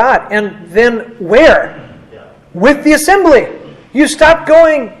Word of God. And then where? Yeah. With the assembly. You stop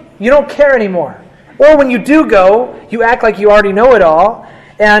going. You don't care anymore. Or when you do go, you act like you already know it all,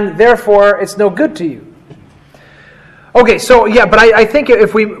 and therefore it's no good to you. Okay, so yeah, but I think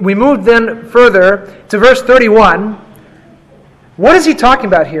if we move then further to verse 31, what is he talking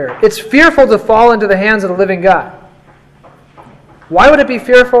about here? It's fearful to fall into the hands of the living God. Why would it be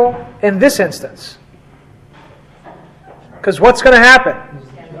fearful in this instance? Because what's going to happen?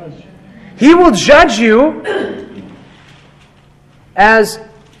 He will judge you as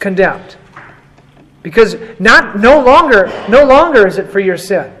condemned. Because no longer is it for your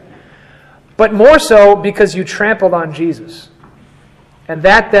sin, but more so because you trampled on Jesus. And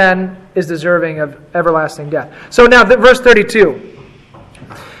that then is deserving of everlasting death. So now, verse 32.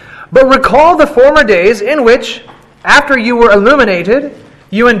 But recall the former days in which, after you were illuminated,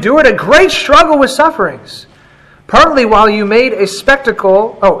 you endured a great struggle with sufferings, partly while you were made a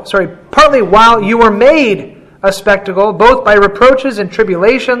spectacle, both by reproaches and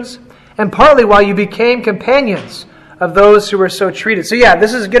tribulations, and partly while you became companions of those who were so treated. So yeah,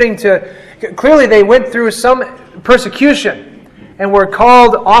 this is getting to, clearly they went through some persecution and were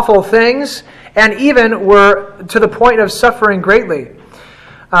called awful things, and even were to the point of suffering greatly.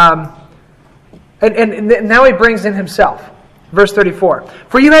 And now he brings in himself. Verse 34.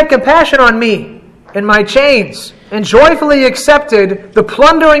 For you had compassion on me in my chains, and joyfully accepted the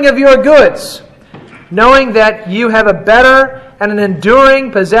plundering of your goods, knowing that you have a better and an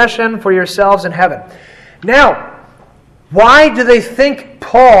enduring possession for yourselves in heaven. Now, why do they think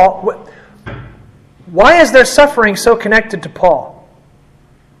why is their suffering so connected to Paul?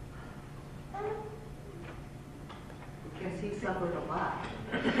 Because he suffered a lot.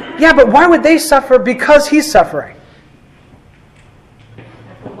 Yeah, but why would they suffer because he's suffering?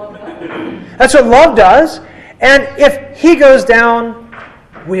 That's what love does. And if he goes down,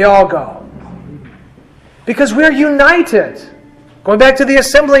 we all go. Because we're united. Going back to the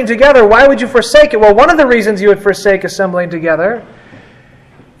assembling together, why would you forsake it? Well, one of the reasons you would forsake assembling together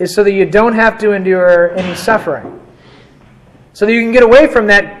is so that you don't have to endure any suffering. So that you can get away from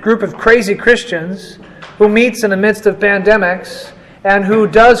that group of crazy Christians who meets in the midst of pandemics and who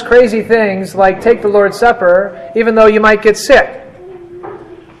does crazy things like take the Lord's Supper even though you might get sick.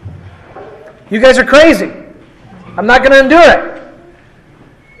 You guys are crazy. I'm not going to endure it.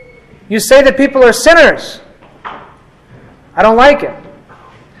 You say that people are sinners. I don't like it.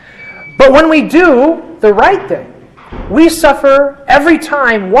 But when we do the right thing, we suffer every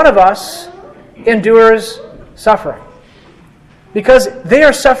time one of us endures suffering. Because they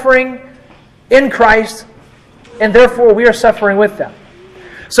are suffering in Christ, and therefore we are suffering with them.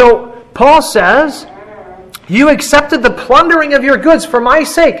 So Paul says, you accepted the plundering of your goods for my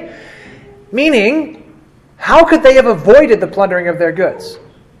sake. Meaning, how could they have avoided the plundering of their goods?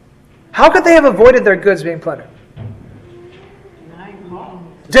 How could they have avoided their goods being plundered?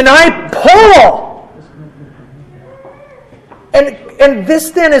 Deny Paul! And this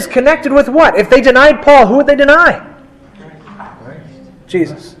then is connected with what? If they denied Paul, who would they deny?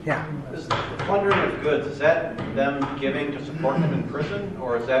 Jesus, yeah. Is the plundering of goods, is that them giving to support them in prison?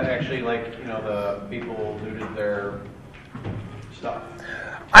 Or is that actually like, the people looted their stuff?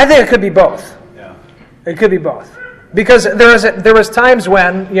 I think it could be both. Yeah. It could be both. Because there was times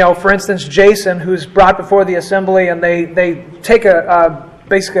when, for instance, Jason, who's brought before the assembly, and they take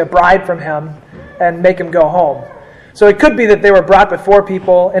basically a bribe from him and make him go home. So it could be that they were brought before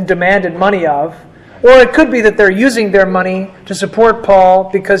people and demanded money of, or it could be that they're using their money to support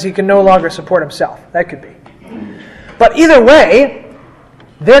Paul because he can no longer support himself. That could be. But either way,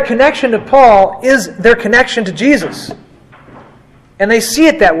 their connection to Paul is their connection to Jesus. And they see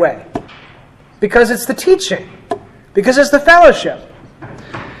it that way. Because it's the teaching. Because it's the fellowship.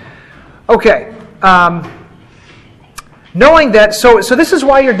 Okay. Knowing that, so this is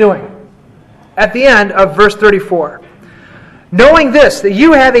why you're doing it. At the end of verse 34. Knowing this, that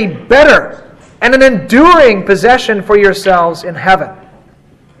you have a better and an enduring possession for yourselves in heaven.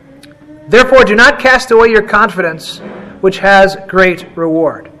 Therefore, do not cast away your confidence, which has great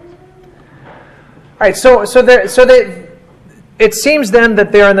reward. All right, it seems then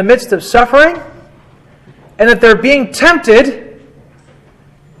that they're in the midst of suffering, and that they're being tempted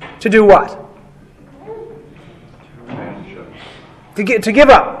to do what? To give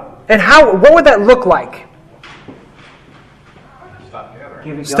up. And what would that look like?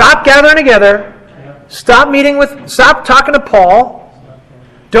 Stop gathering together. Stop talking to Paul.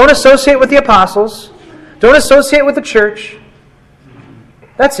 Don't associate with the apostles. Don't associate with the church.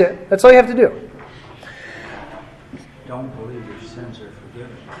 That's it. That's all you have to do. Don't believe your sins are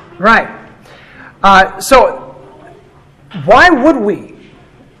forgiven. Right. So, why would we?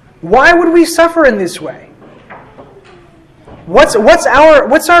 Why would we suffer in this way? What's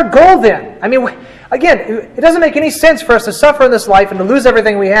our goal then? I mean, again, it doesn't make any sense for us to suffer in this life and to lose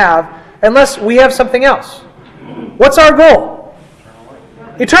everything we have unless we have something else. What's our goal?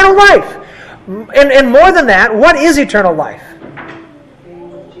 Eternal life. And more than that, what is eternal life?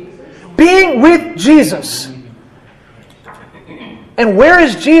 Being with Jesus. And where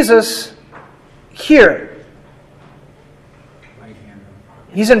is Jesus here?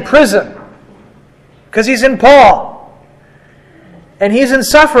 He's in prison. Because he's in Paul. And he's in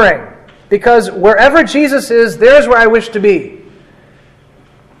suffering. Because wherever Jesus is, there's where I wish to be.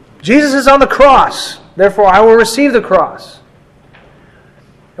 Jesus is on the cross. Therefore, I will receive the cross.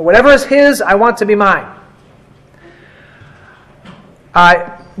 And whatever is his, I want to be mine.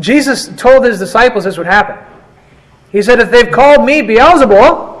 Jesus told his disciples this would happen. He said, if they've called me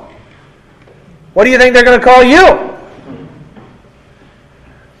Beelzebul, what do you think they're going to call you?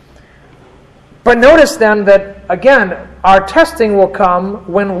 But notice then that, again, our testing will come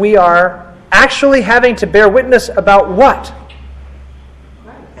when we are actually having to bear witness about what?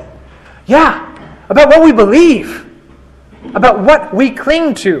 Yeah, about what we believe. About what we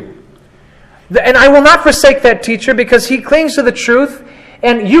cling to. And I will not forsake that teacher because he clings to the truth,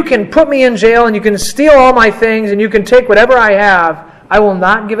 and you can put me in jail and you can steal all my things and you can take whatever I have. I will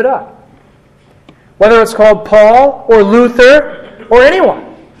not give it up. Whether it's called Paul or Luther or anyone.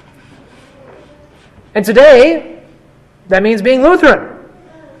 And today, that means being Lutheran.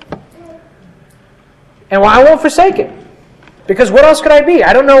 And I won't forsake it. Because what else could I be?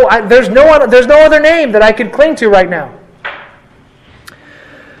 I don't know. There's no other name that I could cling to right now.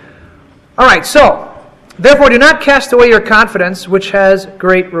 All right, so, therefore do not cast away your confidence, which has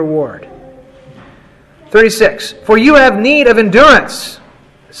great reward. 36. For you have need of endurance,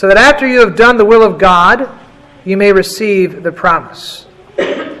 so that after you have done the will of God, you may receive the promise.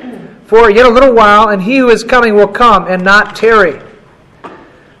 For yet a little while, and he who is coming will come and not tarry.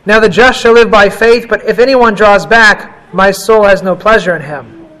 Now the just shall live by faith, but if anyone draws back, my soul has no pleasure in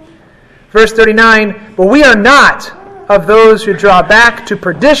him. Verse 39, but we are not of those who draw back to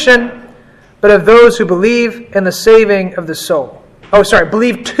perdition, but of those who believe in the saving of the soul. Oh, sorry,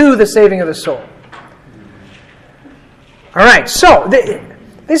 believe to the saving of the soul. All right, so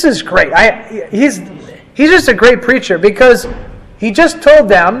this is great. He's just a great preacher because he just told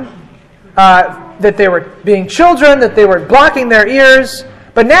them that they were being children, that they were blocking their ears.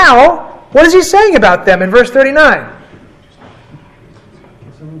 But now, what is he saying about them in verse 39?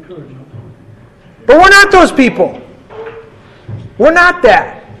 But we're not those people. We're not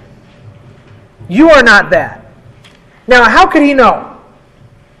that. You are not that. Now, how could he know?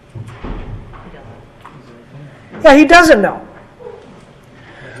 Yeah, he doesn't know.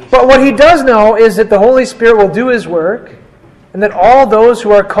 But what he does know is that the Holy Spirit will do his work, and that all those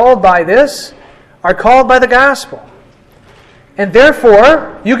who are called by this are called by the gospel. And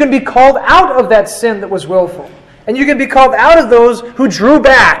therefore, you can be called out of that sin that was willful. And you can be called out of those who drew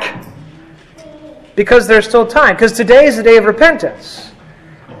back. Because there's still time. Because today is the day of repentance.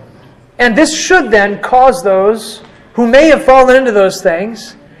 And this should then cause those who may have fallen into those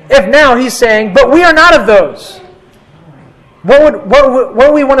things, if now he's saying, but we are not of those. What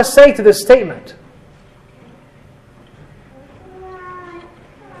would we want to say to this statement?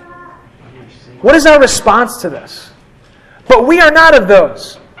 What is our response to this? But we are not of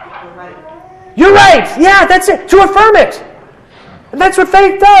those. You're right. Yeah, that's it. To affirm it. And that's what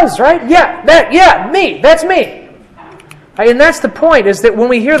faith does, right? Me. That's me. And that's the point, is that when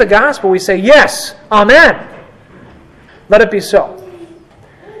we hear the gospel, we say, yes, amen. Let it be so.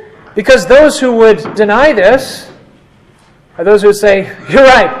 Because those who would deny this are those who would say, you're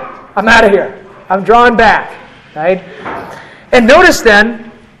right, I'm out of here. I'm drawing back. Right? And notice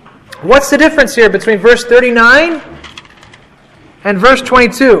then, what's the difference here between verse 39 and verse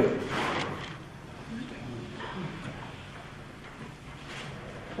 22?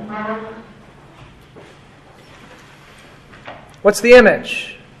 What's the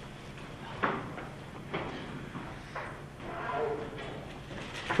image?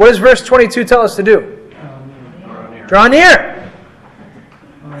 What does verse 22 tell us to do? Draw near.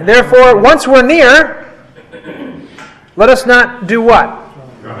 And therefore, once we're near, let us not do what?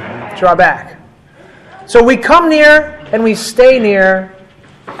 Draw back. So we come near and we stay near.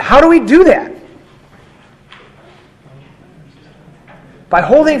 How do we do that? By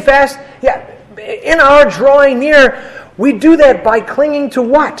holding fast. Yeah, in our drawing near, we do that by clinging to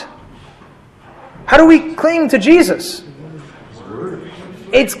what? How do we cling to Jesus?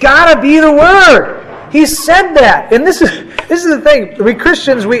 It's got to be the Word. He said that. And this is the thing. We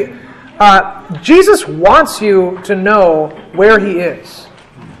Christians, Jesus wants you to know where He is.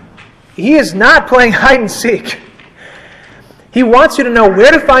 He is not playing hide and seek. He wants you to know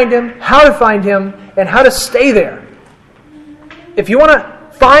where to find Him, how to find Him, and how to stay there. If you want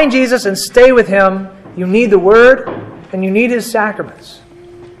to find Jesus and stay with Him, you need the Word and you need His sacraments.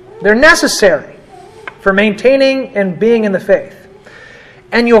 They're necessary for maintaining and being in the faith.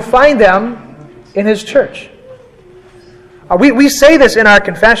 And you'll find them in His church. We say this in our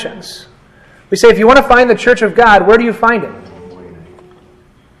confessions. We say, if you want to find the church of God, where do you find it?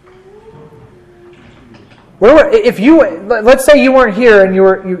 Let's say you weren't here and you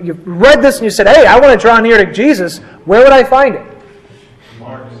read this and you said, hey, I want to draw near to Jesus. Where would I find it?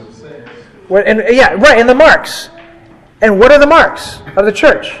 Marks of saints. In the marks. And what are the marks of the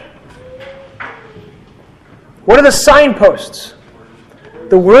church? What are the signposts?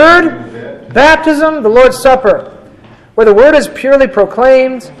 The Word, baptism, the Lord's Supper. Where the Word is purely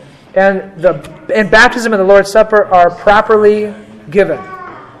proclaimed and baptism and the Lord's Supper are properly given.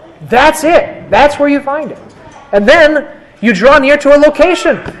 That's it. That's where you find it. And then you draw near to a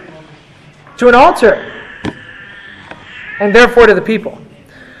location, to an altar, and therefore to the people.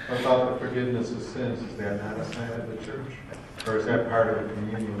 What about the forgiveness of sins? Is that not a sign of the church? Or is that part of the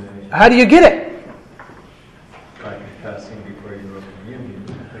communion? How do you get it? By confessing before you go to communion.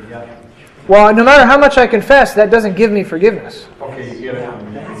 But yeah. Well, no matter how much I confess, that doesn't give me forgiveness. Okay, you get it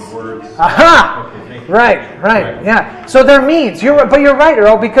in words. Aha! Okay, Right, yeah. So there means, but you're right,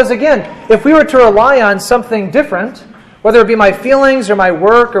 Earl, because again, if we were to rely on something different, whether it be my feelings or my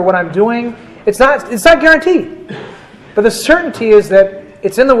work or what I'm doing, it's not guaranteed. But the certainty is that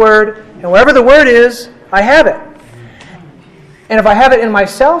it's in the Word, and wherever the Word is, I have it. And if I have it in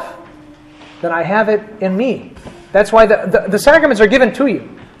myself, then I have it in me. That's why the sacraments are given to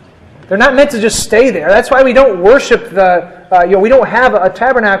you. They're not meant to just stay there. That's why we don't worship we don't have a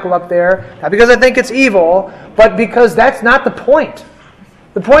tabernacle up there, not because I think it's evil, but because that's not the point.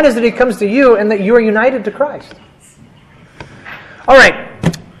 The point is that He comes to you and that you are united to Christ. All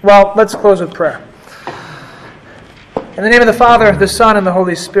right. Well, let's close with prayer. In the name of the Father, the Son, and the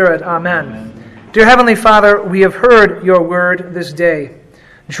Holy Spirit. Amen. Dear Heavenly Father, we have heard Your word this day.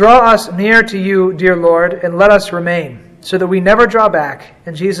 Draw us near to you, dear Lord, and let us remain, so that we never draw back.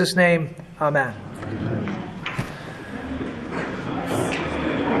 In Jesus' name, amen.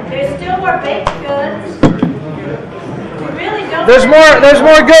 There's still more baked goods. We really don't. There's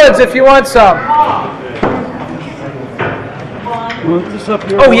more goods if you want some. Move this up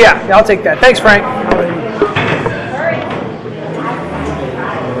here. Oh yeah, I'll take that. Thanks, Frank.